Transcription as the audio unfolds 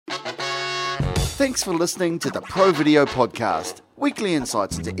Thanks for listening to the Pro Video Podcast, weekly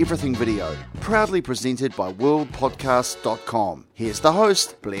insights into everything video, proudly presented by worldpodcast.com. Here's the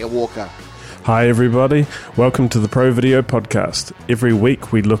host, Blair Walker. Hi everybody, welcome to the Pro Video Podcast. Every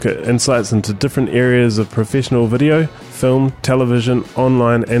week we look at insights into different areas of professional video, film, television,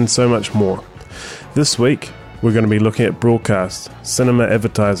 online and so much more. This week we're going to be looking at broadcast, cinema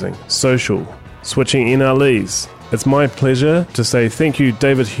advertising, social, switching NLEs. It's my pleasure to say thank you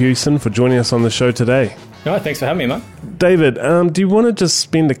David Hewson for joining us on the show today. No, thanks for having me, mate. David, do you want to just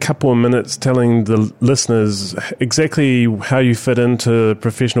spend a couple of minutes telling the listeners exactly how you fit into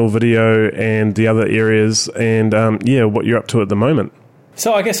professional video and the other areas and, what you're up to at the moment?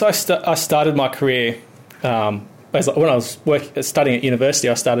 So I guess I started my career, when I was studying at university,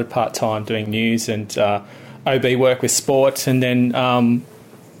 I started part-time doing news and OB work with sport, and then I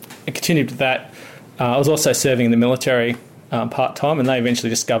continued with that. I was also serving in the military part-time, and they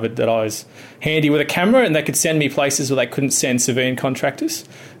eventually discovered that I was handy with a camera and they could send me places where they couldn't send civilian contractors.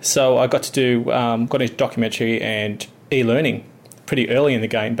 So I got to do got into documentary and e-learning pretty early in the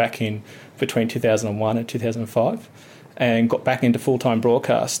game, back in between 2001 and 2005, and got back into full-time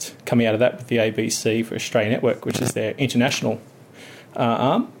broadcast, coming out of that with the ABC for Australian Network, which is their international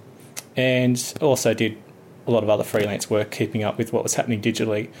arm, and also did a lot of other freelance work, keeping up with what was happening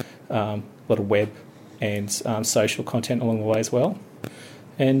digitally, a lot of web and social content along the way as well.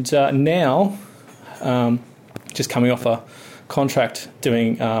 And now, just coming off a contract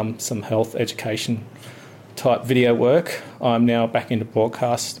doing some health education type video work, I'm now back into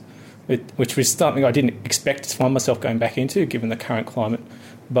broadcast, which was something I didn't expect to find myself going back into given the current climate.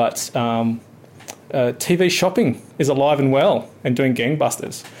 But TV shopping is alive and well and doing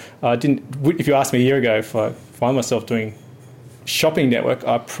gangbusters. If you asked me a year ago if I find myself doing shopping network,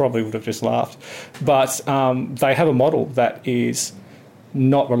 I probably would have just laughed. But they have a model that is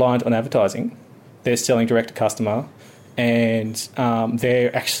not reliant on advertising. They're selling direct to customer, and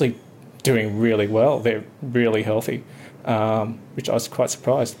they're actually doing really well. They're really healthy, which I was quite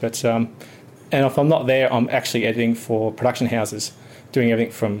surprised. But and if I'm not there, I'm actually editing for production houses, doing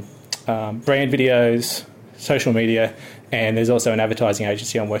everything from brand videos, social media, and there's also an advertising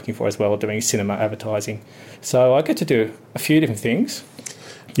agency I'm working for as well, doing cinema advertising. So I get to do a few different things.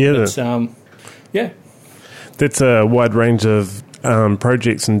 Yeah, that's a wide range of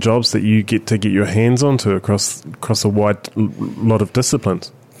projects and jobs that you get your hands onto across a wide lot of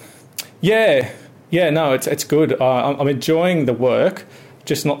disciplines. It's good. I'm enjoying the work,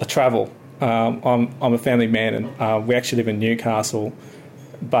 just not the travel. I'm a family man, and we actually live in Newcastle,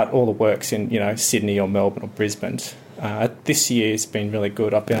 but all the work's in Sydney or Melbourne or Brisbane. This year's been really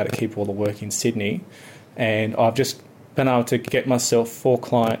good. I've been able to keep all the work in Sydney, and I've just been able to get myself 4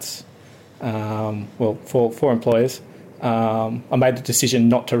 clients, four employers. I made the decision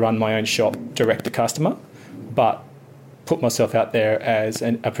not to run my own shop direct to customer, but put myself out there as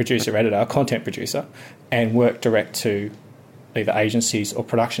a producer, editor, a content producer, and work direct to either agencies or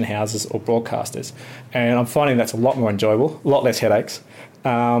production houses or broadcasters. And I'm finding that's a lot more enjoyable, a lot less headaches.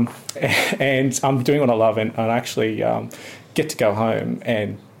 And I'm doing what I love, and I actually get to go home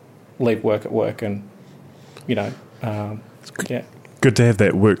and leave work at work, and Good to have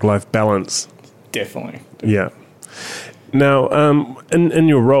that work-life balance. Definitely. Yeah. Now, in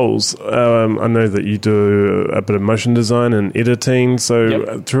your roles, I know that you do a bit of motion design and editing.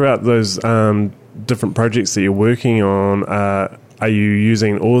 So throughout those different projects that you're working on, are you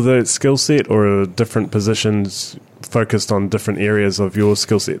using all of that skill set, or are different positions focused on different areas of your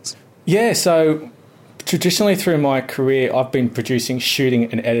skill sets? Yeah, so traditionally through my career, I've been producing, shooting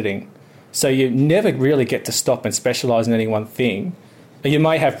and editing. So you never really get to stop and specialise in any one thing. You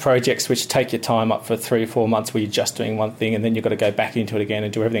may have projects which take your time up for 3 or 4 months where you're just doing one thing, and then you've got to go back into it again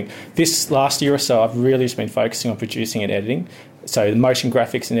and do everything. This last year or so, I've really just been focusing on producing and editing. So the motion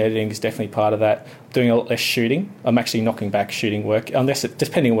graphics and editing is definitely part of that. Doing a lot less shooting. I'm actually knocking back shooting work,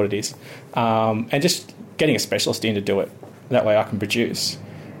 depending on what it is. And just getting a specialist in to do it. That way I can produce.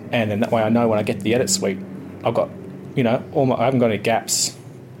 And then that way I know when I get to the edit suite, I've got, I haven't got any gaps.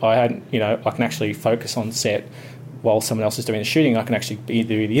 I can actually focus on set while someone else is doing the shooting. I can actually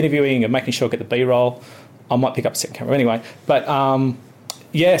do the interviewing and making sure I get the B-roll. I might pick up a second camera anyway. But,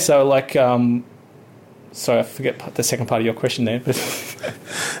 so I forget the second part of your question there.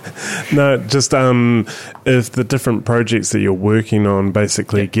 No, just if the different projects that you're working on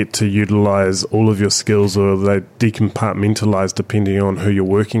basically get to utilise all of your skills, or they decompartmentalise depending on who you're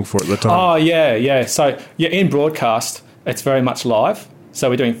working for at the time. Oh, yeah. So, in broadcast, it's very much live. So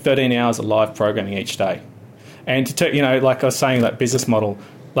we're doing 13 hours of live programming each day. And, like I was saying, that business model,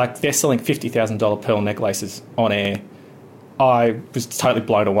 like they're selling $50,000 pearl necklaces on air. I was totally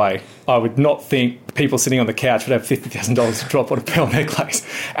blown away. I would not think people sitting on the couch would have $50,000 to drop on a pearl necklace.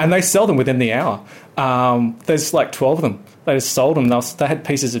 And they sell them within the hour. There's like 12 of them. They just sold them. They had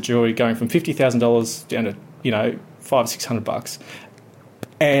pieces of jewellery going from $50,000 down to, $500 or $600.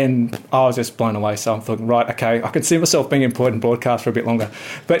 And I was just blown away. So I'm thinking, right, okay, I can see myself being employed in broadcast for a bit longer.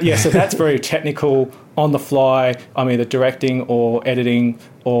 But yeah, so that's very technical, on the fly. I'm either directing or editing,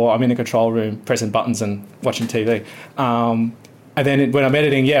 or I'm in the control room pressing buttons and watching TV. And then when I'm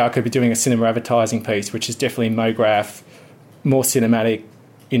editing, I could be doing a cinema advertising piece, which is definitely MoGraph, more cinematic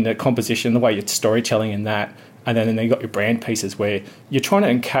in the composition, the way you're storytelling in that. And then you've got your brand pieces where you're trying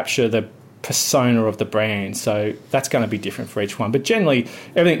to capture the persona of the brand, so that's going to be different for each one. But generally,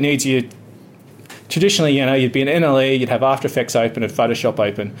 everything needs you. Traditionally, you'd be an NLE, you'd have After Effects open and Photoshop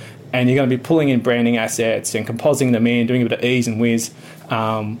open, and you're going to be pulling in branding assets and compositing them in, doing a bit of ease and whiz,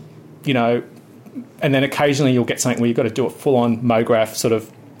 and then occasionally you'll get something where you've got to do a full-on MoGraph sort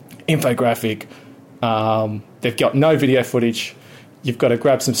of infographic. They've got no video footage. You've got to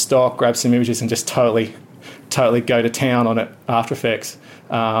grab some stock, grab some images, and just totally go to town on it, After Effects.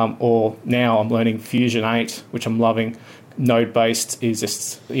 Or now I'm learning Fusion 8, which I'm loving. Node-based is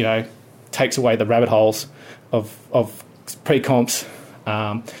just, takes away the rabbit holes of pre-comps.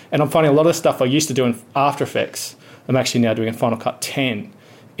 And I'm finding a lot of stuff I used to do in After Effects, I'm actually now doing in Final Cut 10.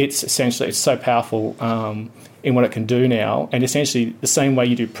 It's so powerful in what it can do now. And essentially the same way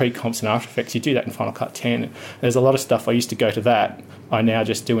you do pre-comps in After Effects, you do that in Final Cut 10. There's a lot of stuff I used to go to that, I now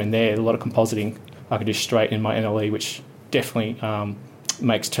just do in there. A lot of compositing I can do straight in my NLE, which definitely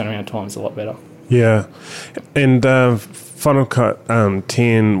makes turnaround times a lot better. Yeah. And Final Cut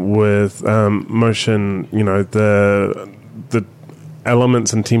 10 with Motion, the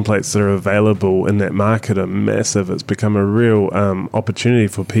elements and templates that are available in that market are massive. It's become a real opportunity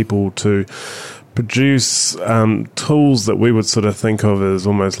for people to produce tools that we would sort of think of as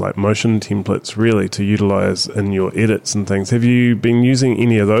almost like motion templates, really, to utilize in your edits and things. Have you been using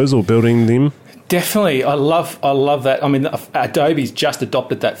any of those or building them? Definitely. I love that. I mean, Adobe's just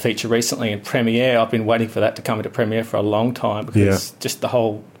adopted that feature recently in Premiere. I've been waiting for that to come into Premiere for a long time because just the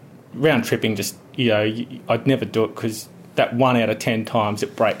whole round tripping, I'd never do it because that 1 out of 10 times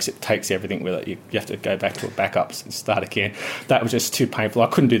it breaks, it takes everything with it. You have to go back to a backups and start again. That was just too painful. I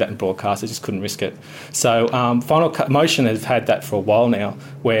couldn't do that in broadcast. I just couldn't risk it. So Final Cut Motion has had that for a while now,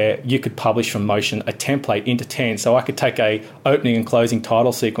 where you could publish from Motion a template into 10. So I could take a opening and closing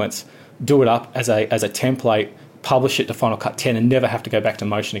title sequence, do it up as a template, publish it to Final Cut 10, and never have to go back to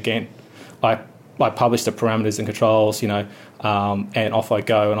Motion again. I publish the parameters and controls, and off I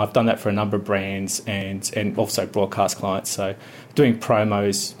go. And I've done that for a number of brands and also broadcast clients. So doing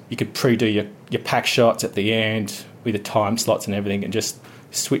promos, you could pre-do your pack shots at the end with the time slots and everything, and just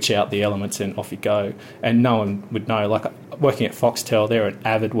switch out the elements and off you go. And no one would know. Like working at Foxtel, they're an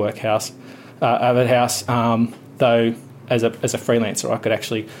Avid house. Though as a freelancer, I could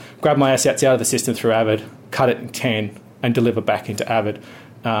actually grab my assets out of the system through Avid, cut it in 10, and deliver back into Avid.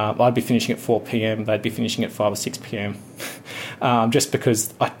 I'd be finishing at 4 p.m. They'd be finishing at 5 or 6 p.m. Just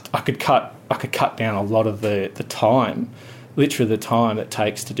because I could cut down a lot of the time, literally the time it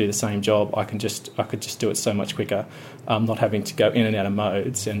takes to do the same job. I could just do it so much quicker, not having to go in and out of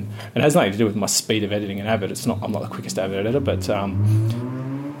modes. And it has nothing to do with my speed of editing in Avid. I'm not the quickest Avid editor, but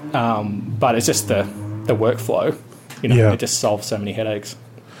it's just the workflow. It just solves so many headaches.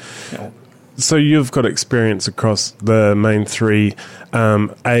 So you've got experience across the main three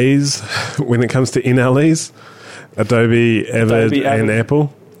A's when it comes to NLEs, Adobe, Avid, and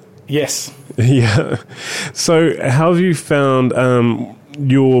Apple? Yes. Yeah. So how have you found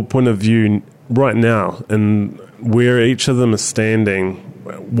your point of view right now and where each of them is standing,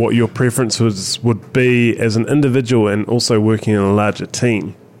 what your preferences would be as an individual and also working in a larger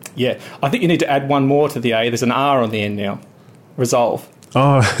team? Yeah. I think you need to add one more to the A. There's an R on the end now. Resolve.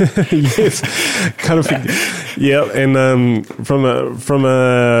 Oh, yes, kind of. Yeah, and from a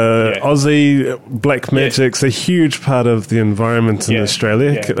Aussie, Blackmagic's a huge part of the environment in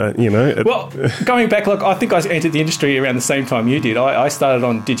Australia. Yeah. Well, going back, look, I think I entered the industry around the same time you did. I started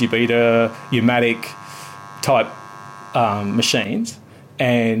on Digibeta, Umatic type machines,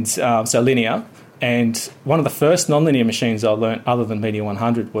 and so linear. And one of the first non-linear machines I learned, other than Media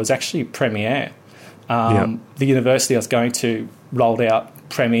 100, was actually Premiere. The university I was going to rolled out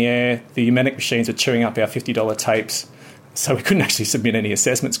Premiere. The Umatic machines were chewing up our $50 tapes, so we couldn't actually submit any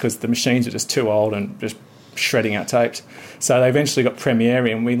assessments because the machines were just too old and just shredding our tapes. So they eventually got Premiere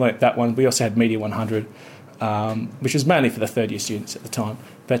in. We learnt that one. We also had Media 100, which was mainly for the third-year students at the time.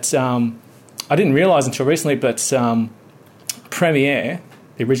 But I didn't realise until recently, but Premiere,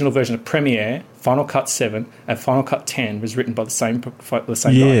 the original version of Premiere, Final Cut 7, and Final Cut 10 was written by the same guy.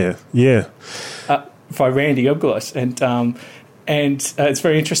 By Randy Obgelos. And it's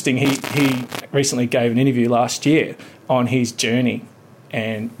very interesting. He recently gave an interview last year on his journey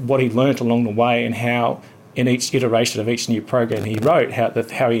and what he learnt along the way, and how in each iteration of each new program he wrote,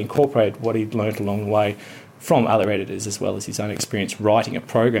 how he incorporated what he'd learnt along the way from other editors, as well as his own experience writing a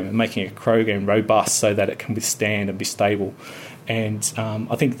program and making a program robust so that it can withstand and be stable. And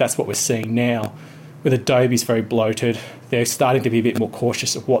I think that's what we're seeing now. With Adobe's very bloated, they're starting to be a bit more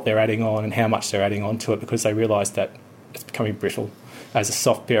cautious of what they're adding on and how much they're adding on to it, because they realise that it's becoming brittle. As a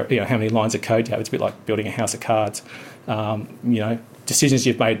software, how many lines of code you have, it's a bit like building a house of cards. Decisions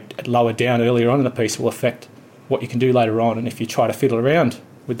you've made lower down earlier on in the piece will affect what you can do later on. And if you try to fiddle around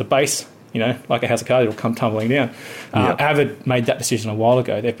with the base, like a house of cards, it'll come tumbling down. Avid made that decision a while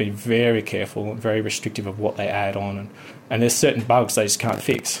ago. They've been very careful and very restrictive of what they add on, and there's certain bugs they just can't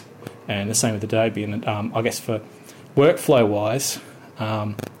fix. And the same with Adobe. And I guess for workflow-wise,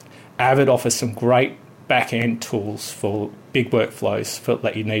 Avid offers some great back-end tools for big workflows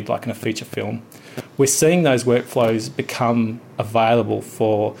that you need, like in a feature film. We're seeing those workflows become available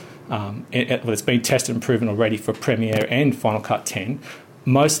for, it's been tested and proven already for Premiere and Final Cut 10.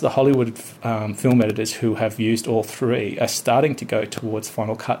 Most of the Hollywood film editors who have used all three are starting to go towards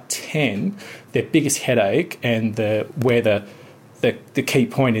Final Cut 10. Their biggest headache and where the key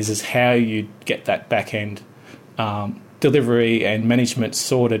point is how you get that back-end delivery and management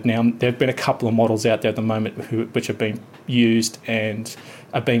sorted. Now, there have been a couple of models out there at the moment which have been used and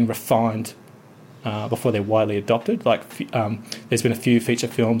are being refined before they're widely adopted. Like there's been a few feature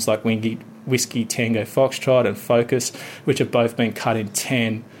films like Whiskey Tango Foxtrot and Focus, which have both been cut in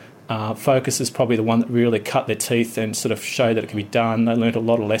 10. Focus is probably the one that really cut their teeth and sort of showed that it can be done. They learned a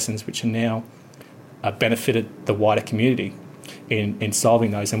lot of lessons which are now benefited the wider community in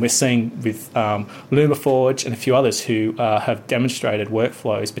solving those. And we're seeing with LumaForge and a few others who have demonstrated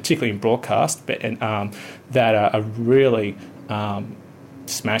workflows, particularly in broadcast, that are really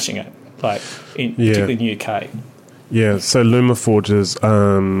smashing it, particularly in the UK. Yeah, so LumaForge is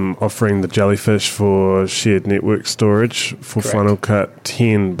offering the Jellyfish for shared network storage for Correct. Final Cut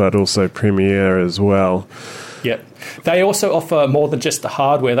 10, but also Premiere as well. Yep. They also offer more than just the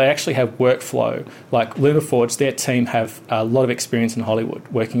hardware. They actually have workflow. Like LumaForge, their team have a lot of experience in Hollywood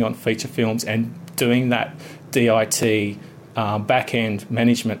working on feature films and doing that DIT back-end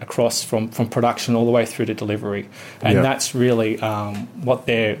management across from production all the way through to delivery. And that's really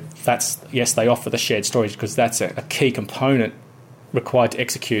they offer the shared storage because that's a key component required to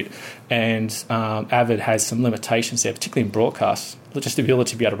execute. And Avid has some limitations there, particularly in broadcast. Just the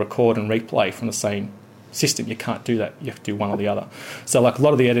ability to be able to record and replay from the same system. You can't do that. You have to do one or the other. So like a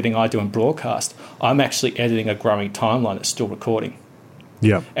lot of the editing I do in broadcast, I'm actually editing a growing timeline that's still recording.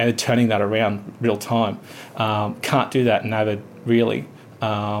 Yeah. And turning that around real time. Can't do that in Avid, really.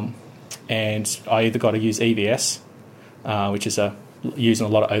 And I either got to use EVS, which is using a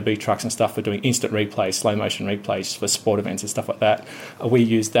lot of OB trucks and stuff for doing instant replays, slow motion replays for sport events and stuff like that. We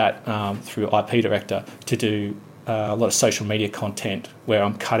use that through IP Director to do a lot of social media content where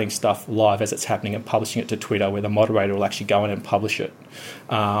I'm cutting stuff live as it's happening and publishing it to Twitter, where the moderator will actually go in and publish it.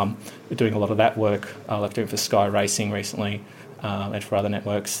 We're doing a lot of that work, like doing for Sky Racing recently, and for other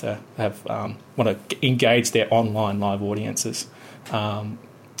networks that have want to engage their online live audiences. So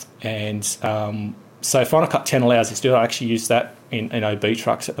Final Cut 10 allows us to do that. I actually use that in OB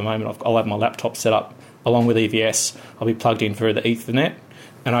trucks at the moment. I'll have my laptop set up along with EVS. I'll be plugged in through the Ethernet,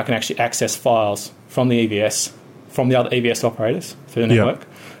 and I can actually access files from the EVS, from the other EVS operators through the network,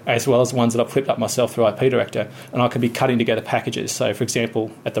 as well as the ones that I've flipped up myself through IP Director, and I can be cutting together packages. So, for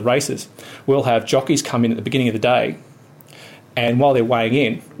example, at the races, we'll have jockeys come in at the beginning of the day, and while they're weighing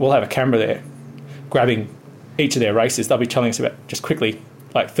in, we'll have a camera there grabbing each of their races. They'll be telling us about just quickly,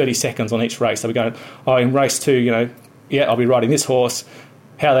 like 30 seconds on each race. They'll be going, in race 2, I'll be riding this horse,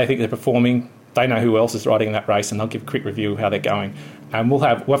 how they think they're performing. They know who else is riding in that race, and they'll give a quick review of how they're going. And we've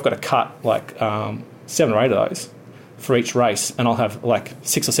got to cut like 7 or 8 of those for each race, and I'll have like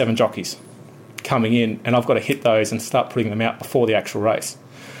 6 or 7 jockeys coming in, and I've got to hit those and start putting them out before the actual race.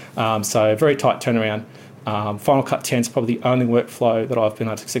 So a very tight turnaround. Final Cut 10 is probably the only workflow that I've been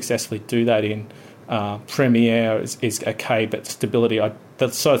able to successfully do that in. Premiere is okay, but stability, the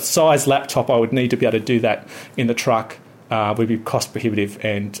size laptop I would need to be able to do that in the truck would be cost prohibitive,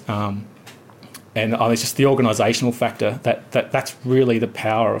 and it's just the organisational factor that's really the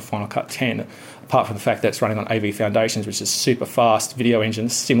power of Final Cut 10. Apart from the fact that it's running on AV Foundations, which is super fast video engine,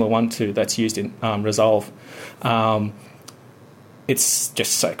 similar one to that's used in Resolve. it's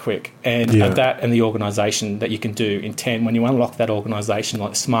just so quick. And Yeah. that and the organisation that you can do in 10, when you unlock that organisation,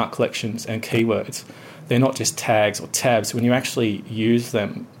 like smart collections and keywords, they're not just tags or tabs. When you actually use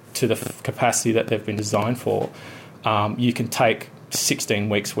them to the capacity that they've been designed for, you can take 16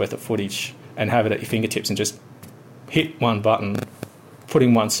 weeks worth of footage and have it at your fingertips and just hit one button, put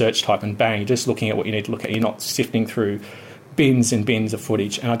in one search type, and bang, you're just looking at what you need to look at. You're not sifting through bins and bins of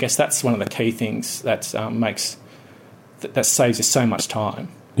footage. And I guess that's one of the key things that that saves you so much time.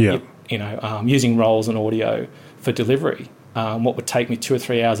 Yeah. Using rolls and audio for delivery. What would take me 2 or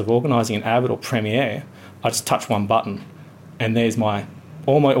 3 hours of organising in Avid or Premiere, I just touch one button, and there's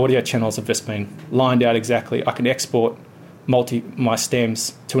all my audio channels have just been lined out exactly. I can export my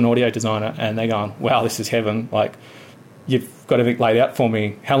stems to an audio designer, and they're going, wow, this is heaven. Like, you've got everything laid out for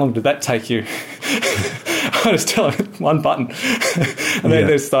me. How long did that take you? I just tell them one button. And then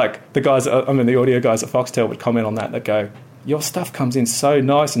there's like the audio guys at Foxtel would comment on that. They'd go, your stuff comes in so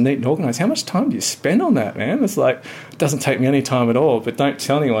nice and neat and organised. How much time do you spend on that, man? It's like, it doesn't take me any time at all, but don't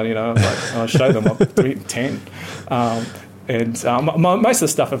tell anyone, Like, I'll show them, I'll do it in 10. Most of the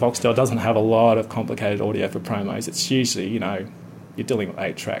stuff at Foxtel doesn't have a lot of complicated audio for promos. It's usually, you're dealing with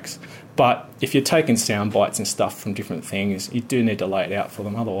 8 tracks. But if you're taking sound bites and stuff from different things, you do need to lay it out for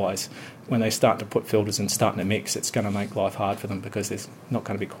them. Otherwise, when they start to put filters and starting to mix, it's going to make life hard for them because it's not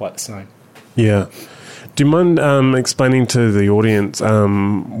going to be quite the same. Yeah. Do you mind explaining to the audience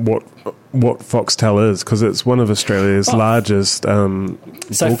what Foxtel is? Because it's one of Australia's largest So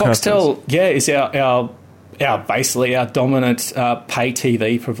broadcasters. Foxtel, is basically our dominant pay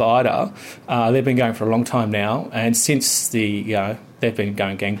TV provider. They've been going for a long time now, and since they've been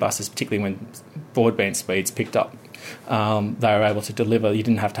going gangbusters, particularly when broadband speeds picked up. They were able to deliver. You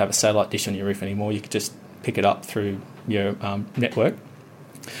didn't have to have a satellite dish on your roof anymore. You could just pick it up through your network.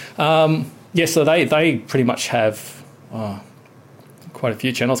 So they pretty much have quite a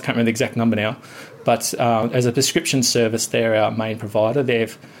few channels. Can't remember the exact number now, but as a prescription service, they're our main provider.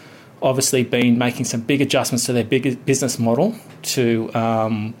 They've obviously been making some big adjustments to their big business model to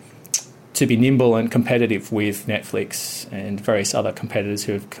be nimble and competitive with Netflix and various other competitors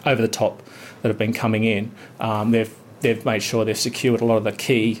who have over the top that have been coming in. They've made sure they've secured a lot of the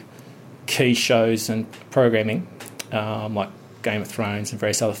key shows and programming, like Game of Thrones and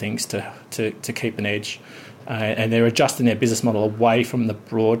various other things to keep an edge. And they're adjusting their business model away from the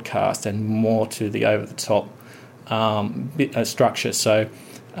broadcast and more to the over-the-top structure. So,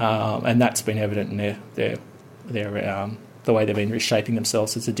 and that's been evident in their the way they've been reshaping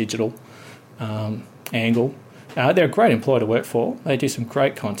themselves as a digital angle. They're a great employer to work for. They do some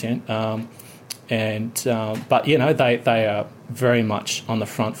great content, but they are very much on the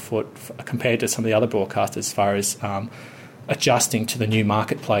front foot compared to some of the other broadcasters as far as adjusting to the new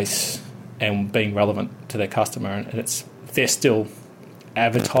marketplace and being relevant to their customer. And they're still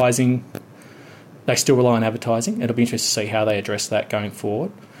advertising. They still rely on advertising. It'll be interesting to see how they address that going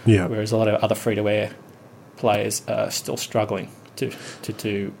forward. Yeah. Whereas a lot of other free-to-air players are still struggling to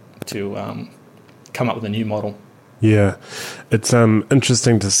come up with a new model. Yeah, it's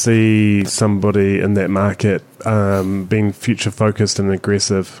interesting to see somebody in that market being future focused and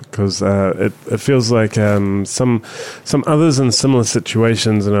aggressive, because it feels like some others in similar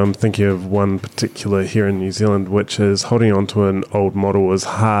situations, and I'm thinking of one particular here in New Zealand, which is holding on to an old model as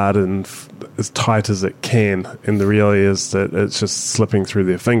hard and as tight as it can, and the reality is that it's just slipping through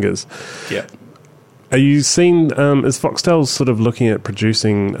their fingers. Yeah. Are you seeing, is Foxtel sort of looking at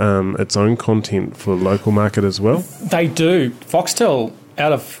producing its own content for the local market as well? They do. Foxtel's,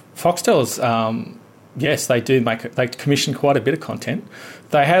 yes, they do they commission quite a bit of content.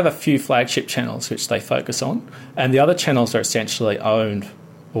 They have a few flagship channels which they focus on, and the other channels are essentially owned,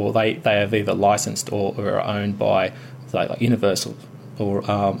 or they have either licensed or are owned by like Universal or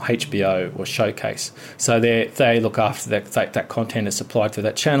HBO or Showcase. So they look after that content is supplied to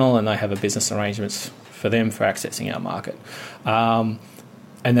that channel, and they have a business arrangements for them for accessing our market. And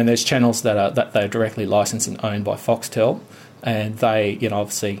then there's channels that they're directly licensed and owned by Foxtel, and they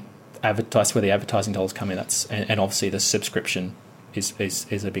obviously advertise where the advertising dollars come in. And obviously the subscription is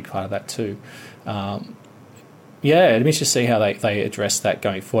a big part of that too. It'll be interesting to see how they address that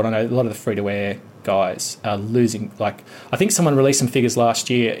going forward. I know a lot of the free-to-air guys are losing. Like, I think someone released some figures last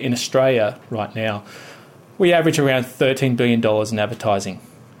year in Australia. Right now, we average around $13 billion in advertising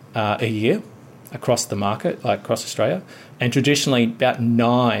a year across the market, like across Australia, and traditionally about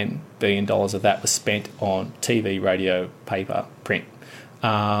 $9 billion of that was spent on TV, radio, paper, print,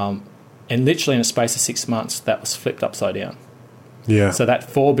 and literally in a space of 6 months that was flipped upside down. Yeah. So that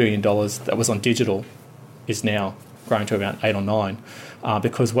 $4 billion that was on digital is now grown to around 8 or 9,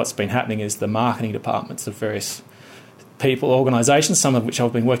 because what's been happening is the marketing departments of various people, organisations, some of which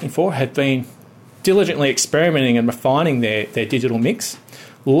I've been working for, have been diligently experimenting and refining their digital mix,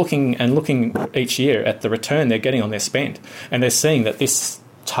 looking each year at the return they're getting on their spend. And they're seeing that this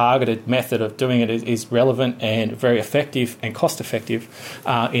targeted method of doing it is relevant and very effective and cost-effective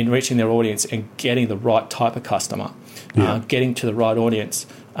in reaching their audience and getting the right type of customer, getting to the right audience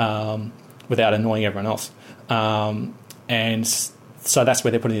without annoying everyone else. And so that's where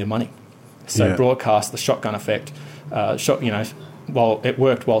they're putting their money. So broadcast, the shotgun effect, while it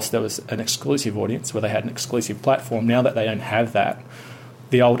worked whilst there was an exclusive audience where they had an exclusive platform, now that they don't have that,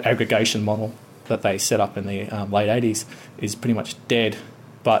 the old aggregation model that they set up in the late 80s is pretty much dead.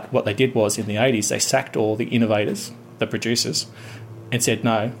 But what they did was, in the 80s, they sacked all the innovators, the producers, and said,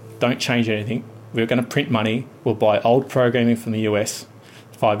 no, don't change anything. We're going to print money. We'll buy old programming from the US,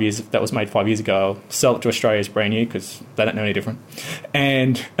 that was made 5 years ago, sell it to Australia as brand new because they don't know any different.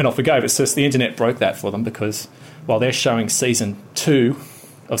 And off we go. But so the internet broke that for them, because while they're showing season 2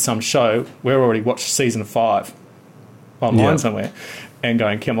 of some show, we're already watched season 5 online somewhere and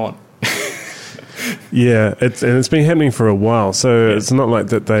going, come on. Yeah, it's been happening for a while, so it's not like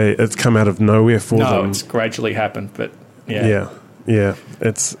that it's come out of nowhere for them. No, it's gradually happened, but yeah.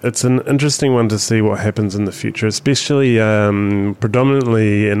 It's an interesting one to see what happens in the future, especially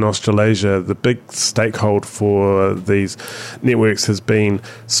predominantly in Australasia. The big stakeholder for these networks has been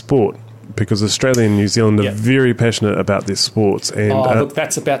sport, because Australia and New Zealand are very passionate about their sports. And look,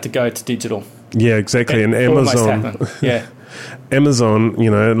 that's about to go to digital. Yeah, exactly. And Amazon, Amazon,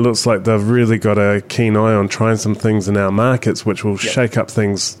 it looks like they've really got a keen eye on trying some things in our markets, which will shake up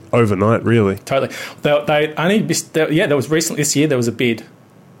things overnight, really. Totally. There was recently, this year, there was a bid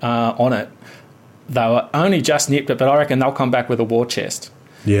on it. They were only just nipped it, but I reckon they'll come back with a war chest.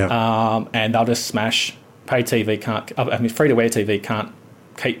 Yeah. And they'll just smash. Free-to-air TV can't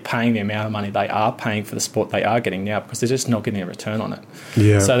keep paying the amount of money they are paying for the sport they are getting now, because they're just not getting a return on it.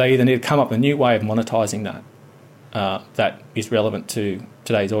 Yeah. So they either need to come up with a new way of monetising that that is relevant to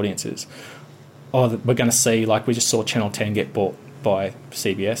today's audiences, or we're going to see, like we just saw Channel 10 get bought by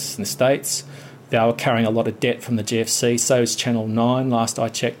CBS in the States. They were carrying a lot of debt from the GFC. So is Channel 9. Last I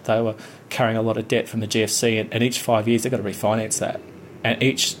checked, they were carrying a lot of debt from the GFC, and each 5 years they've got to refinance that. And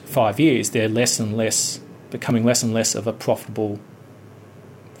each 5 years they're becoming less and less of a profitable,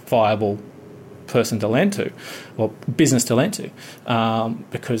 viable person to lend to, or business to lend to,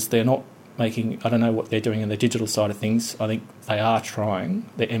 because they're not making, I don't know what they're doing in the digital side of things. I think they are trying,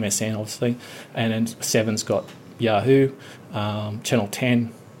 the MSN obviously, and then Seven's got Yahoo, Channel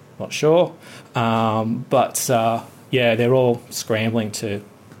 10, not sure, but they're all scrambling to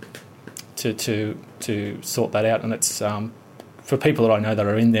sort that out, and it's for people that I know that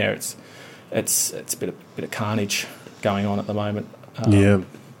are in there, it's a bit of carnage going on at the moment.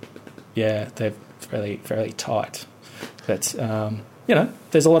 They're fairly tight, but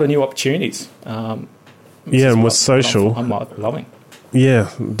there's a lot of new opportunities. And with social, I'm loving. Yeah,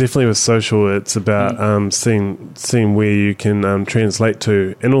 definitely with social, it's about seeing where you can translate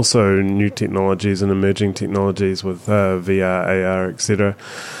to, and also new technologies and emerging technologies with VR, AR, etc.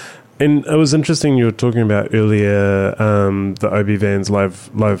 And it was interesting you were talking about earlier the Obi Van's live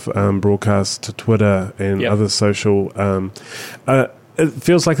broadcast to Twitter and other social. It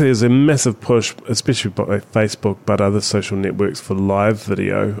feels like there's a massive push, especially by Facebook, but other social networks, for live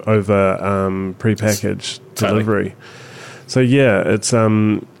video over prepackaged delivery. So it's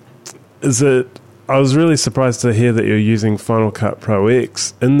I was really surprised to hear that you're using Final Cut Pro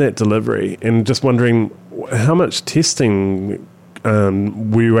X in that delivery, and just wondering how much testing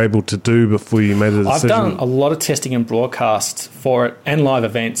were you able to do before you made a decision? I've done a lot of testing in broadcast for it and live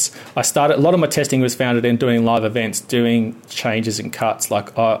events. A lot of my testing was founded in doing live events, doing changes and cuts.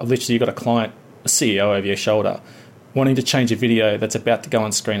 Like literally, you got a client, a CEO over your shoulder, wanting to change a video that's about to go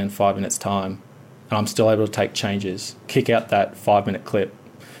on screen in 5 minutes' time, and I'm still able to take changes, kick out that 5-minute clip,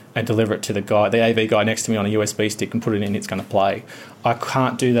 and deliver it to the AV guy next to me on a USB stick and put it in. It's going to play. I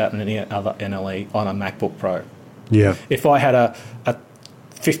can't do that in any other NLE on a MacBook Pro. Yeah. If I had a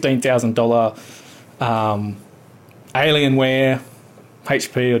 $15,000 Alienware,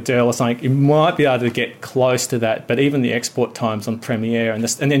 HP or Dell or something, you might be able to get close to that. But even the export times on Premiere, and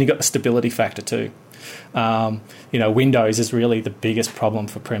then you've got the stability factor too. Windows is really the biggest problem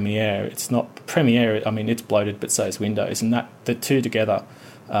for Premiere. It's not Premiere. I mean, it's bloated, but so is Windows, and that the two together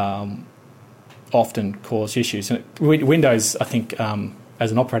often cause issues. And Windows, I think,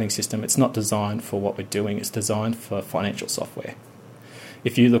 as an operating system, it's not designed for what we're doing. It's designed for financial software.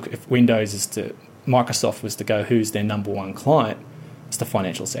 If Microsoft was to go, who's their number one client, it's the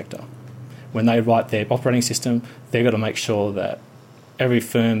financial sector. When they write their operating system, they've got to make sure that every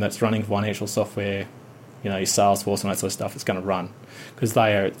firm that's running financial software your Salesforce and that sort of stuff, it's going to run because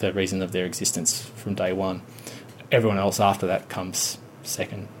they are the reason of their existence from day one. Everyone else after that comes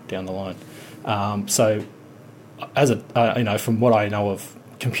second down the line. So, as from what I know of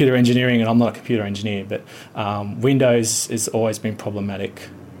computer engineering, and I'm not a computer engineer, but Windows has always been problematic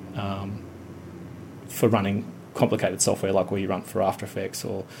for running complicated software like where you run for After Effects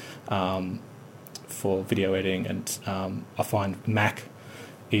or for video editing, and I find Mac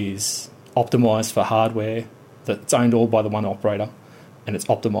is optimized for hardware that's owned all by the one operator, and it's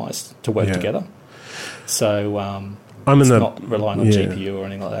optimized to work together. So it's not relying on GPU or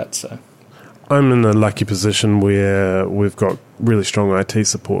anything like that. So I'm in the lucky position where we've got really strong IT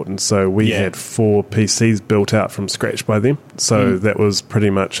support, and so we had 4 PCs built out from scratch by them. So that was pretty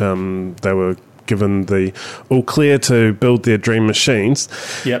much they were given the all clear to build their dream machines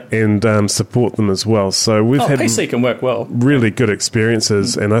and support them as well. So we've had PC can work well. Really good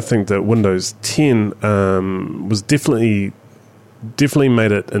experiences, and I think that Windows 10 was definitely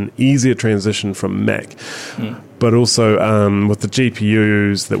made it an easier transition from Mac. But also with the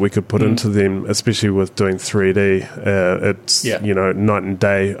GPUs that we could put into them, especially with doing 3D, it's night and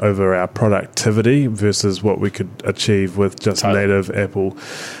day over our productivity versus what we could achieve with just native Apple.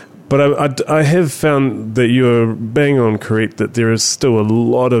 But I have found that you're bang on correct that there is still a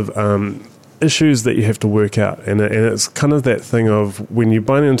lot of issues that you have to work out, and it's kind of that thing of when you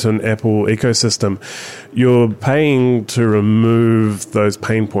buy into an Apple ecosystem, you're paying to remove those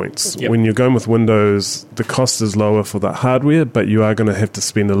pain points. When you're going with Windows, the cost is lower for the hardware, but you are going to have to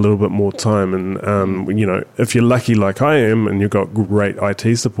spend a little bit more time. And if you're lucky like I am, and you've got great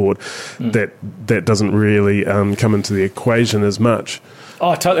IT support, that doesn't really come into the equation as much.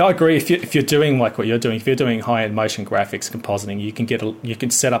 Oh, totally. I agree. If you're doing like what you're doing, if you're doing high-end motion graphics, compositing, you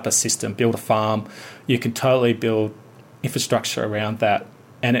can set up a system, build a farm. You can totally build infrastructure around that.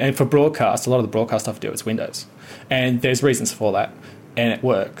 And for broadcast, a lot of the broadcast stuff I do is Windows, and there's reasons for that, and it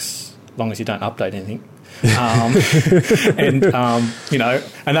works as long as you don't update anything. And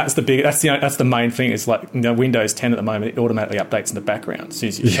that's that's the main thing. Is like Windows 10 at the moment, it automatically updates in the background as soon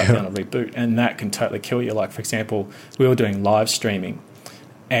as you shut down and reboot, and that can totally kill you. Like for example, we were doing live streaming.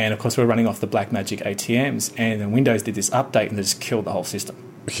 And, of course, we're running off the Blackmagic ATMs, and then Windows did this update and they just killed the whole system.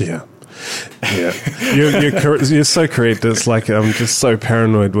 Yeah. You're so correct. It's like I'm just so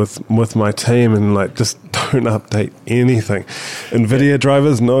paranoid with my team and, like, just don't update anything. NVIDIA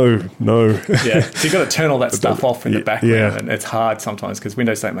drivers, no. Yeah, so you've got to turn all that stuff off in the background, and it's hard sometimes because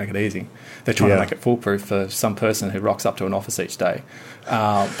Windows don't make it easy. They're trying to make it foolproof for some person who rocks up to an office each day.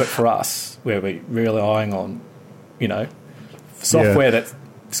 But for us, where we're relying on, software that's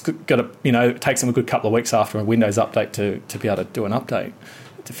got to, it takes them a good couple of weeks after a Windows update to be able to do an update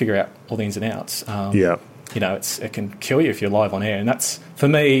to figure out all the ins and outs. It can kill you if you're live on air, and that's for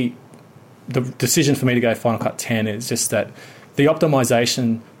me. The decision for me to go Final Cut 10 is just that the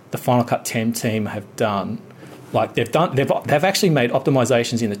optimization the Final Cut 10 team have done, like they've actually made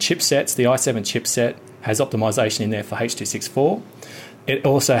optimizations in the chipsets. The i7 chipset has optimization in there for H.264. It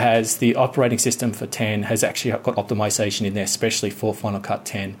also has the operating system for 10 has actually got optimization in there, especially for Final Cut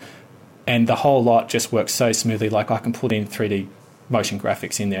 10. And the whole lot just works so smoothly. Like I can put in 3D motion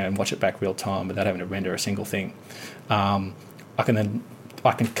graphics in there and watch it back real time without having to render a single thing. I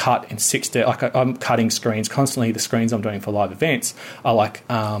can cut in 6D. Like I'm cutting screens constantly. The screens I'm doing for live events are like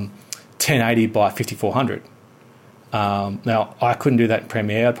 1080 by 5400. Now I couldn't do that in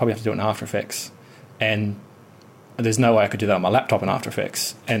Premiere. I'd probably have to do it in After Effects, and there's no way I could do that on my laptop in After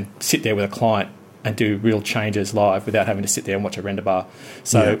Effects and sit there with a client and do real changes live without having to sit there and watch a render bar.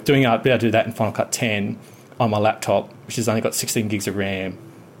 So be able to do that in Final Cut 10 on my laptop, which has only got 16 gigs of RAM,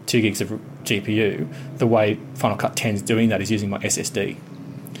 2 gigs of GPU, the way Final Cut 10 is doing that is using my SSD.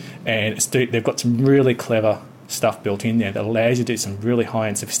 And they've got some really clever stuff built in there that allows you to do some really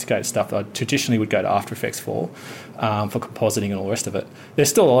high-end sophisticated stuff that I traditionally would go to After Effects for compositing and all the rest of it. There's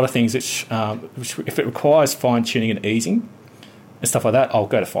still a lot of things which if it requires fine-tuning and easing and stuff like that, I'll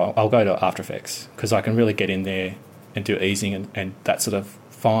go to After Effects because I can really get in there and do easing and that sort of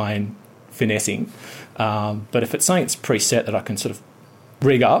fine finessing. But if it's something that's preset that I can sort of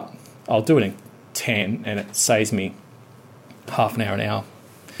rig up, I'll do it in 10 and it saves me half an hour.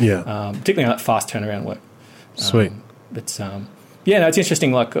 Yeah. Particularly on that fast turnaround work. Sweet. It's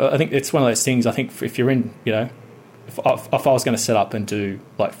interesting. Like I think it's one of those things. I think if you're in, if I was going to set up and do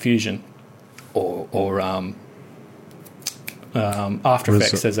like Fusion or After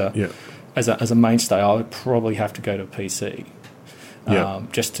Effects as a mainstay, I would probably have to go to a PC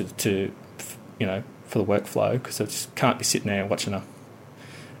just to for the workflow because I just can't be sitting there and watching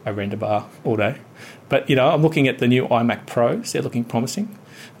a render bar all day. But I'm looking at the new iMac Pros. They're looking promising.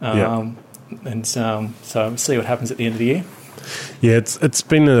 And so we'll see what happens at the end of the year. Yeah, it's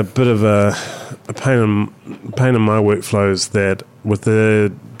been a bit of a pain in my workflows that with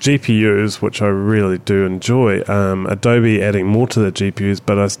the GPUs, which I really do enjoy, Adobe adding more to the GPUs,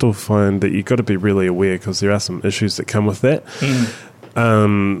 but I still find that you've got to be really aware because there are some issues that come with that.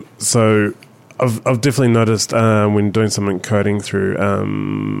 So I've definitely noticed when doing some encoding through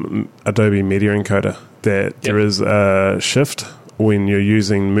Adobe Media Encoder that there is a shift when you're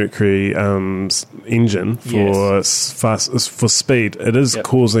using Mercury engine for for speed. It is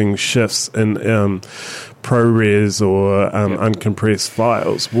causing shifts in ProRes or uncompressed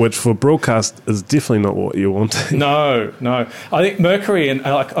files, which for broadcast is definitely not what you want. No. I think Mercury, and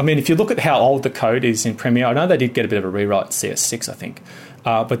if you look at how old the code is in Premiere, I know they did get a bit of a rewrite in CS6, I think,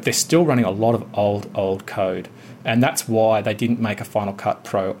 but they're still running a lot of old code, and that's why they didn't make a Final Cut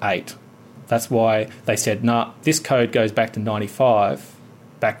Pro 8. That's why they said, this code goes back to 95,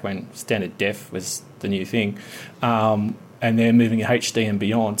 back when standard def was the new thing, and they're moving to HD and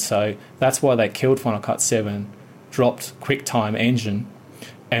beyond. So that's why they killed Final Cut 7, dropped QuickTime Engine,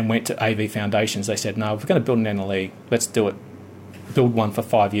 and went to AV Foundations. They said, if we're going to build an NLE, let's do it. Build one for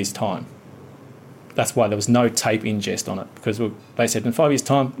 5 years' time. That's why there was no tape ingest on it, because they said in 5 years'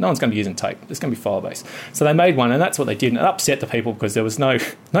 time, no one's going to be using tape. It's going to be file-based. So they made one, and that's what they did. And it upset the people because there was no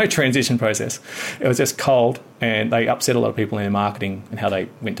transition process. It was just cold, and they upset a lot of people in their marketing and how they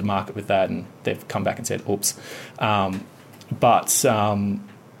went to market with that, and they've come back and said, oops. I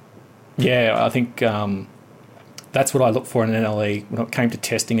think that's what I look for in an NLE when it came to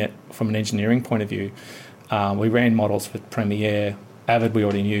testing it from an engineering point of view. We ran models with Premiere. Avid, we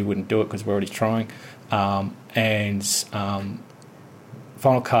already knew wouldn't do it because we're already trying. Final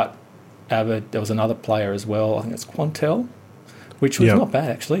Cut, Avid, there was another player as well. I think it's Quantel, which was not bad,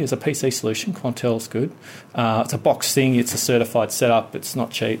 actually. It's a PC solution. Quantel's good. It's a box thing. It's a certified setup. It's not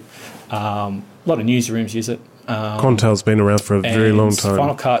cheap. A lot of newsrooms use it. Quantel's been around for a very long time.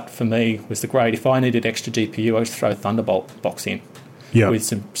 Final Cut, for me, was the great. If I needed extra GPU, I would throw a Thunderbolt box in with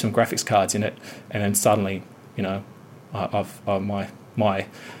some graphics cards in it, and then suddenly, my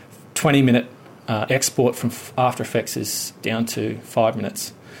 20-minute export from After Effects is down to 5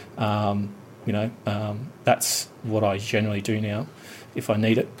 minutes. That's what I generally do now if I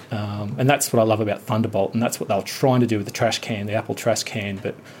need it. And that's what I love about Thunderbolt, and that's what they were trying to do with the trash can, the Apple trash can,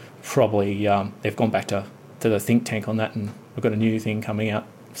 but probably they've gone back to the think tank on that, and we've got a new thing coming out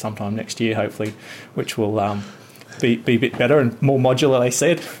sometime next year, hopefully, which will be a bit better and more modular, they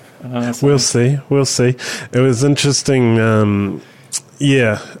said. We'll see. It was interesting.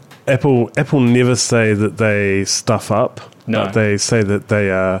 Apple never say that they stuff up. No. But they say that they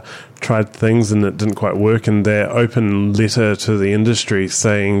tried things and it didn't quite work, and their open letter to the industry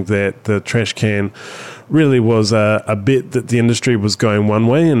saying that the trash can really was a bet that the industry was going one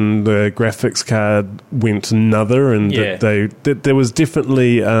way and the graphics card went another, and that there was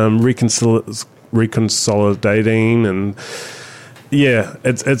definitely reconsolidating. And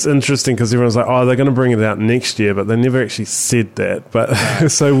it's interesting because everyone's like, they're going to bring it out next year, but they never actually said that. But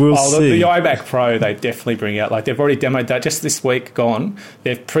so we'll see. The iMac Pro, they definitely bring out. Like, they've already demoed that just this week gone.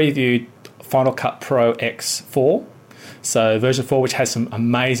 They've previewed Final Cut Pro X4, so version 4, which has some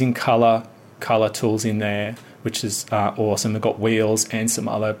amazing color tools in there, which is awesome. They've got wheels and some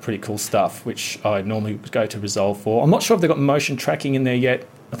other pretty cool stuff, which I normally would go to Resolve for. I'm not sure if they've got motion tracking in there yet.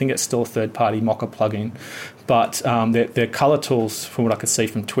 I think it's still a third-party Mocha plugin. But their colour tools, from what I could see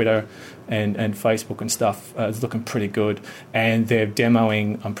from Twitter and Facebook and stuff, is looking pretty good. And they're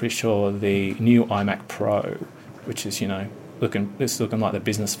demoing, I'm pretty sure, the new iMac Pro, which is, looking like the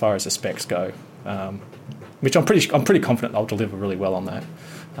business as far as the specs go. Which I'm pretty confident they'll deliver really well on that.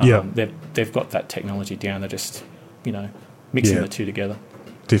 They've got that technology down. They're just, mixing the two together.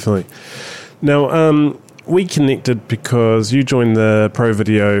 Definitely. Now, we connected because you joined the Pro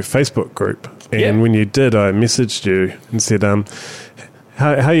Video Facebook group, and when you did, I messaged you and said, how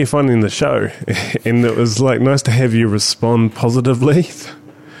are you finding the show? And it was nice to have you respond positively.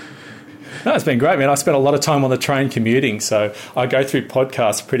 No, it's been great, man. I spent a lot of time on the train commuting, so I go through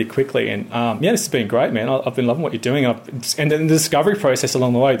podcasts pretty quickly. And, this has been great, man. I've been loving what you're doing. And then the discovery process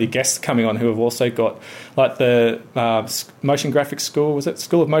along the way, the guests coming on who have also got, the Motion Graphics School, was it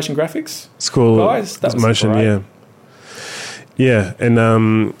School of Motion Graphics? School guys? That was Motion, great. Yeah,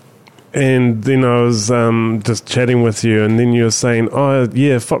 and then I was just chatting with you, and then you were saying,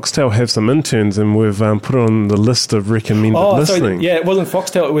 Foxtel have some interns, and we've put it on the list of recommended listening. So, it wasn't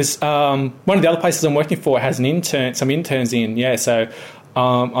Foxtel. It was one of the other places I'm working for has some interns in. Yeah, so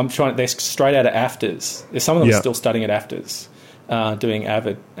I'm trying. They're straight out of AFTRS. There's some of them still studying at AFTRS, doing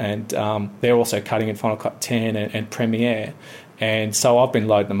Avid, and they're also cutting in Final Cut 10 and Premiere. And so I've been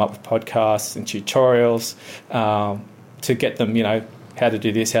loading them up with podcasts and tutorials to get them, how to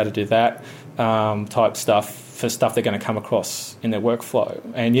do this, how to do that type stuff for stuff they're going to come across in their workflow.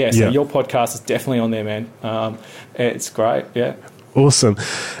 And so your podcast is definitely on there, man. It's great, yeah. Awesome.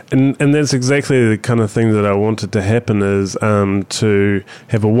 And that's exactly the kind of thing that I wanted to happen, is to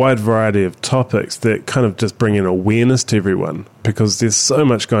have a wide variety of topics that kind of just bring in awareness to everyone, because there's so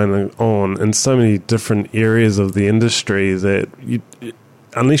much going on in so many different areas of the industry that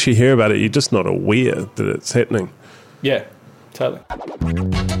unless you hear about it, you're just not aware that it's happening. Yeah, totally.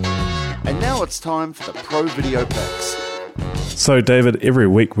 And now it's time for the Pro Video Picks. So, David, every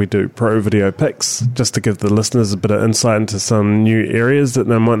week we do Pro Video Picks, just to give the listeners a bit of insight into some new areas that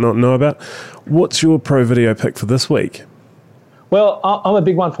they might not know about. What's your Pro Video Pick for this week? Well, I'm a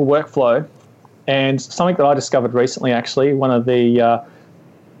big one for workflow, and something that I discovered recently, actually, one of the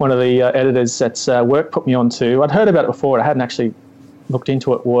editors at work put me onto. I'd heard about it before, I hadn't actually looked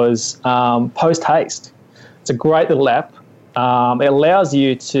into it, was Post Haste. It's a great little app. It allows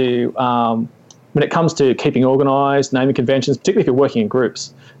you to... when it comes to keeping organised, naming conventions, particularly if you're working in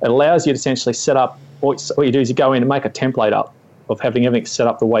groups, it allows you to essentially set up, what you do is you go in and make a template up of having everything set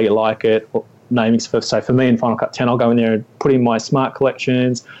up the way you like it, or namings for me in Final Cut 10, I'll go in there and put in my smart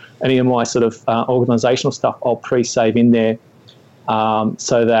collections, any of my sort of organisational stuff I'll pre-save in there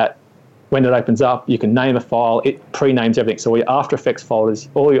so that when it opens up, you can name a file, it pre-names everything. So all your After Effects folders,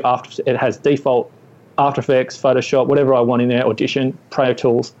 it has default After Effects, Photoshop, whatever I want in there, Audition, Pro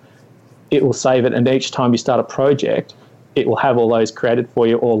Tools, it will save it, and each time you start a project, it will have all those created for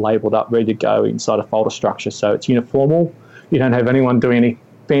you, all labelled up, ready to go inside a folder structure. So it's uniformal. You don't have anyone doing any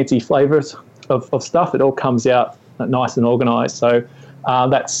fancy flavours of stuff. It all comes out nice and organised. So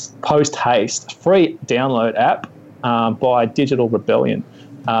that's Post Haste, free download app by Digital Rebellion.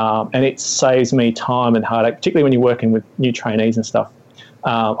 And it saves me time and heartache, particularly when you're working with new trainees and stuff.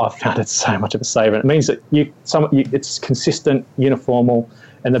 I've found it so much of a saver. It means that it's consistent, uniformal,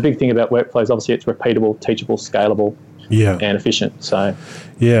 and the big thing about workflow is obviously it's repeatable, teachable, scalable, and efficient. So,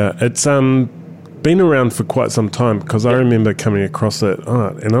 it's been around for quite some time, because I remember coming across it,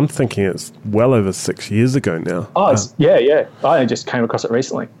 and I'm thinking it's well over 6 years ago now. I just came across it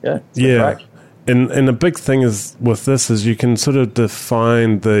recently. Great. And the big thing is with this is you can sort of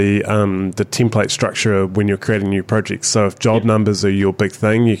define the template structure when you're creating new projects. So if job numbers are your big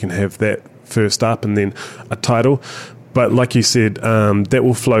thing, you can have that first up and then a title. But like you said, that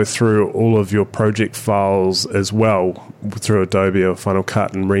will flow through all of your project files as well through Adobe or Final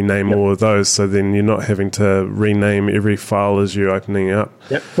Cut and rename all of those. So then you're not having to rename every file as you're opening up.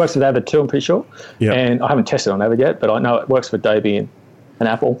 Yep, works with Avid too, I'm pretty sure. Yep. And I haven't tested on Avid yet, but I know it works for Adobe and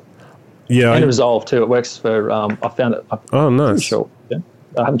Apple. Yeah, and Resolve too. It works for. I found it. I'm nice. Sure. Yeah.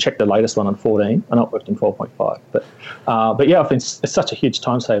 I haven't checked the latest one on 14. I know it worked in 12.5. But yeah, it's such a huge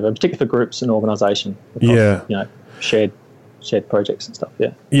time saver, particularly for groups and organisation. Shared projects and stuff.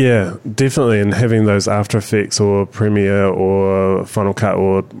 Yeah, definitely. And having those After Effects or Premiere or Final Cut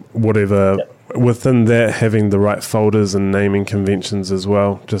or whatever within that, having the right folders and naming conventions as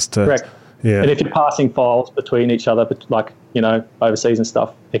well. Just to correct. Yeah. And if you're passing files between each other, like overseas and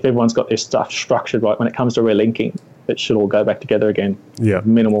stuff, if everyone's got their stuff structured right, when it comes to relinking, it should all go back together again. Yeah.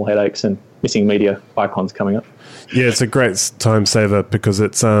 Minimal headaches and missing media icons coming up. Yeah, it's a great time saver because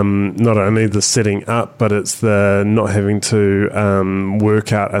it's not only the setting up, but it's the not having to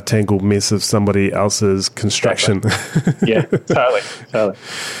work out a tangled mess of somebody else's construction. Exactly. Yeah, totally.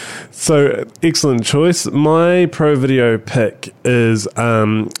 So, excellent choice. My Pro Video pick is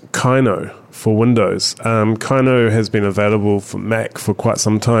Kino for Windows. Kino has been available for Mac for quite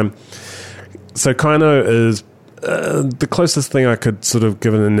some time. So, Kino is the closest thing I could sort of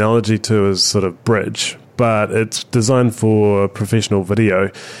give an analogy to is sort of Bridge, but it's designed for professional video,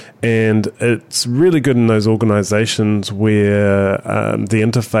 and it's really good in those organizations where the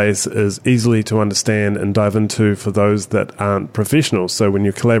interface is easily to understand and dive into for those that aren't professionals. So when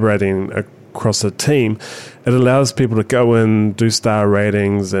you're collaborating across a team, it allows people to go in, do star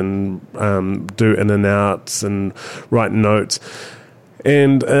ratings and do in and outs and write notes.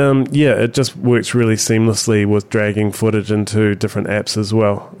 And it just works really seamlessly with dragging footage into different apps as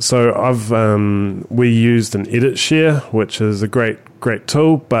well. So we used an Edit Share, which is a great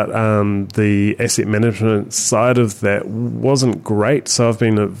tool, but the asset management side of that wasn't great. So I've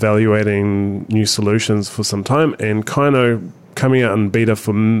been evaluating new solutions for some time, and Kino coming out in beta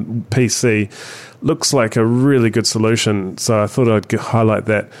for PC looks like a really good solution. So I thought I'd highlight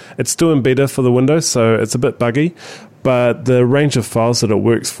that. It's still in beta for the Windows, so it's a bit buggy, but the range of files that it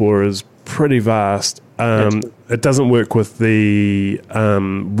works for is pretty vast. It doesn't work with the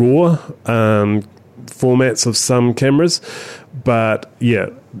RAW formats of some cameras, But yeah,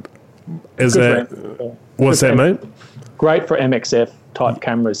 what's that, mate? Great for MXF type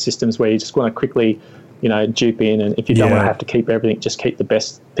camera systems where you just want to quickly, dupe in, and if you don't want to have to keep everything, just keep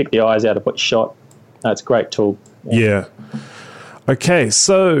pick the eyes out of what you shot. It's a great tool. Yeah. Okay,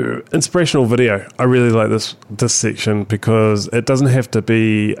 so inspirational video. I really like this section because it doesn't have to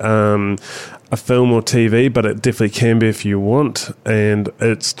be a film or TV, but it definitely can be if you want. And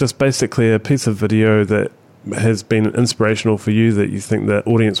it's just basically a piece of video that has been inspirational for you that you think the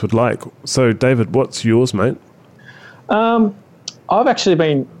audience would like. So, David, what's yours, mate? I've actually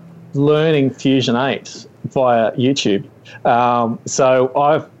been learning Fusion 8 via YouTube. So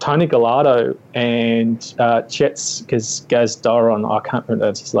I've Tony Gallardo and Chet's Gazdaron, I can't remember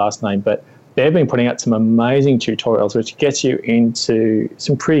his last name, but they've been putting out some amazing tutorials which gets you into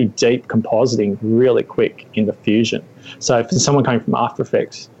some pretty deep compositing really quick into Fusion. So for someone coming from After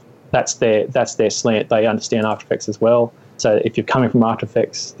Effects, that's their slant. They understand After Effects as well. So if you're coming from After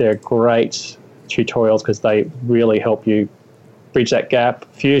Effects, they're great tutorials because they really help you bridge that gap.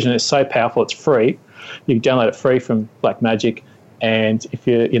 Fusion is so powerful, it's free. You can download it free from Blackmagic, and if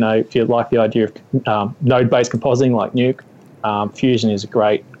you like the idea of node-based compositing like Nuke, Fusion is a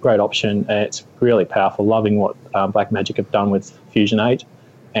great option. It's really powerful. Loving what Blackmagic have done with Fusion 8,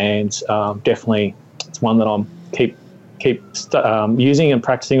 and definitely it's one that I'm keep using and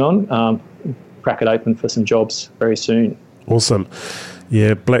practicing on. Crack it open for some jobs very soon. Awesome.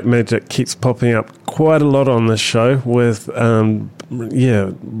 Yeah, Blackmagic keeps popping up quite a lot on this show with,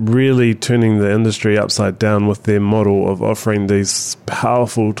 really turning the industry upside down with their model of offering these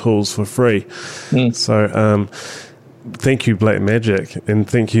powerful tools for free. So thank you, Blackmagic, and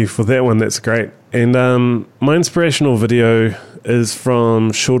thank you for that one. That's great. And my inspirational video is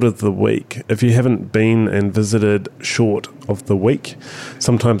from Short of the Week. If you haven't been and visited Short of the Week,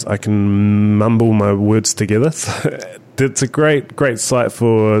 sometimes I can mumble my words together. So it's a great site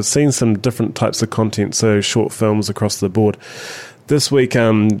for seeing some different types of content, so short films across the board. This week,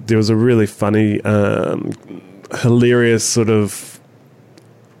 there was a really funny, hilarious sort of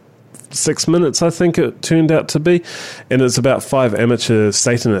 6 minutes, I think it turned out to be, and it's about 5 amateur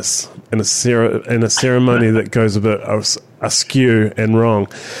Satanists in a ceremony that goes a bit askew and wrong.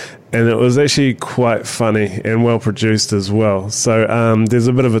 And it was actually quite funny and well produced as well. So there's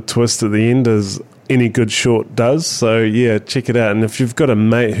a bit of a twist at the end, as any good short does. So yeah, check it out. And if you've got a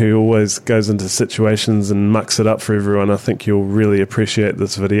mate who always goes into situations and mucks it up for everyone, I think you'll really appreciate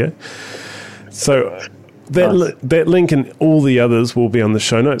this video. So that link and all the others will be on the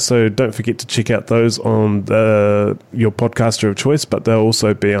show notes. So don't forget to check out those on your podcaster of choice, but they'll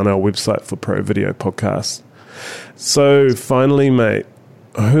also be on our website for Pro Video Podcasts. So finally, mate,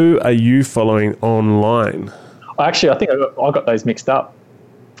 who are you following online? Actually, I think I got those mixed up.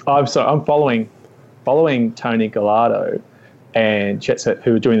 I'm following Tony Gallardo and Chetset,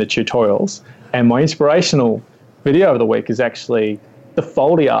 who are doing the tutorials. And my inspirational video of the week is actually The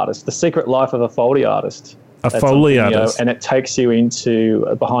Foley Artist, The Secret Life of a Foley Artist. A Foley artist. And it takes you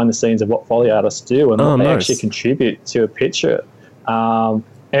into behind the scenes of what Foley artists do and what they actually contribute to a picture. And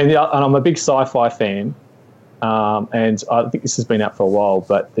I'm a big sci-fi fan. And I think this has been out for a while,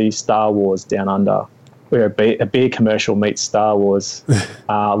 but the Star Wars Down Under, where a beer commercial meets Star Wars.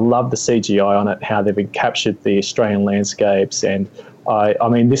 Love the CGI on it, how they've captured the Australian landscapes. And I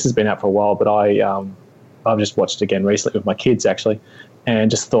mean, this has been out for a while, but I've just watched it again recently with my kids, actually,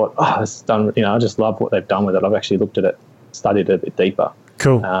 and just thought, it's done. I just love what they've done with it. I've actually looked at it, studied it a bit deeper.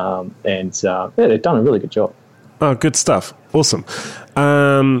 Cool. They've done a really good job. Oh, good stuff. Awesome.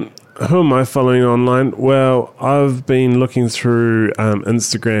 Who am I following online? Well, I've been looking through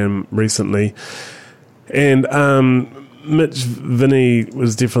Instagram recently, and Mitch Vinny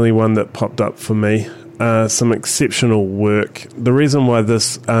was definitely one that popped up for me. Some exceptional work. The reason why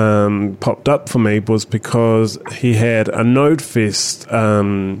this popped up for me was because he had a NodeFest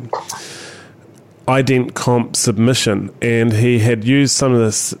ident comp submission, and he had used some of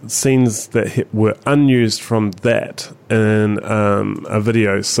the scenes that were unused from that in a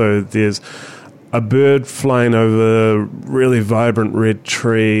video. So there's a bird flying over really vibrant red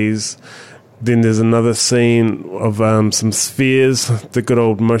trees. Then there's another scene of some spheres, the good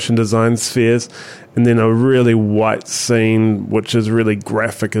old motion design spheres, and then a really white scene, which is really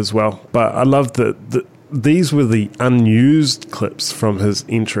graphic as well. But I love that these were the unused clips from his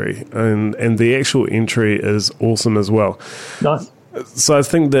entry, and the actual entry is awesome as well. Nice. So I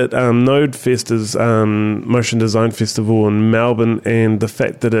think that NodeFest is Motion Design Festival in Melbourne, and the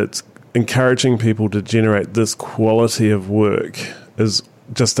fact that it's encouraging people to generate this quality of work is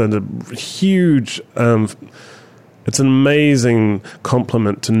just a huge It's an amazing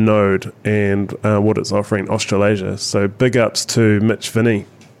compliment to Node and what it's offering Australasia. So big ups to Mitch Vinny.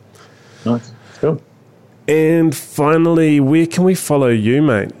 Nice. Cool. And finally, where can we follow you,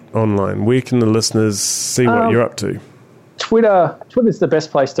 mate, online? Where can the listeners see what you're up to? Twitter's the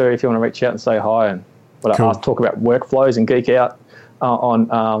best place to, if you want to reach out and say hi. And Cool. I talk about workflows and geek out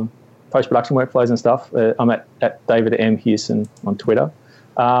on post-production workflows and stuff. I'm at David M. Hewson on Twitter.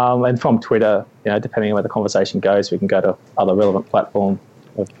 And from Twitter, depending on where the conversation goes, we can go to other relevant platform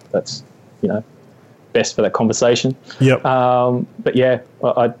that's, best for that conversation. Yep. But yeah,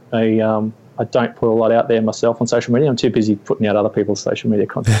 I don't put a lot out there myself on social media. I'm too busy putting out other people's social media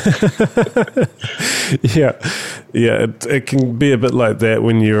content. Yeah. It can be a bit like that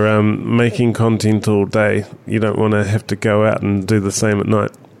when you're making content all day. You don't want to have to go out and do the same at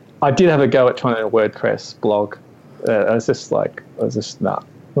night. I did have a go at trying to WordPress blog. I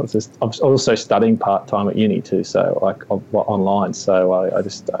was also studying part time at uni too, so online. So I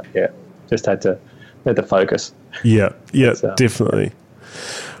just had to focus. Yeah, definitely.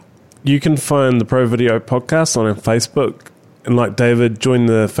 You can find the Pro Video Podcast on our Facebook, and like David, join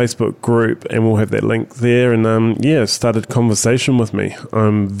the Facebook group, and we'll have that link there. And start a conversation with me.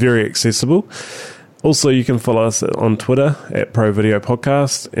 I'm very accessible. Also, you can follow us on Twitter at Pro Video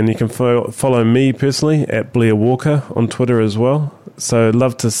Podcast, and you can follow me personally at Blair Walker on Twitter as well. So,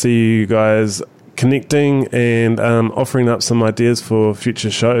 love to see you guys connecting and offering up some ideas for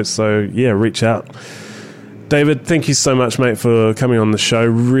future shows. So, reach out. David, thank you so much, mate, for coming on the show.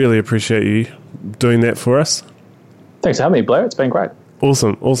 Really appreciate you doing that for us. Thanks for having me, Blair. It's been great.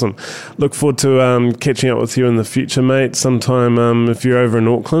 Awesome. Look forward to catching up with you in the future, mate. Sometime if you're over in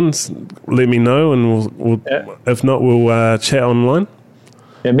Auckland, let me know, and we'll if not, we'll chat online.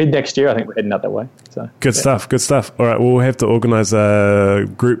 Yeah, mid next year, I think we're heading out that way. So Good stuff. All right, we'll have to organise a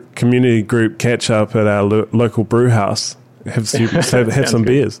community group catch up at our local brew house. Have some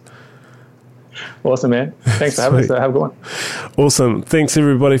beers. Awesome, man. Thanks for having us. Have a good one. Awesome. Thanks,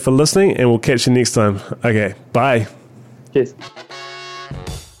 everybody, for listening, and we'll catch you next time. Okay, bye. Cheers.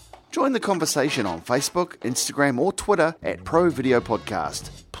 Join the conversation on Facebook, Instagram or Twitter at Pro Video Podcast.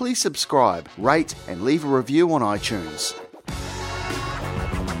 Please subscribe, rate and leave a review on iTunes.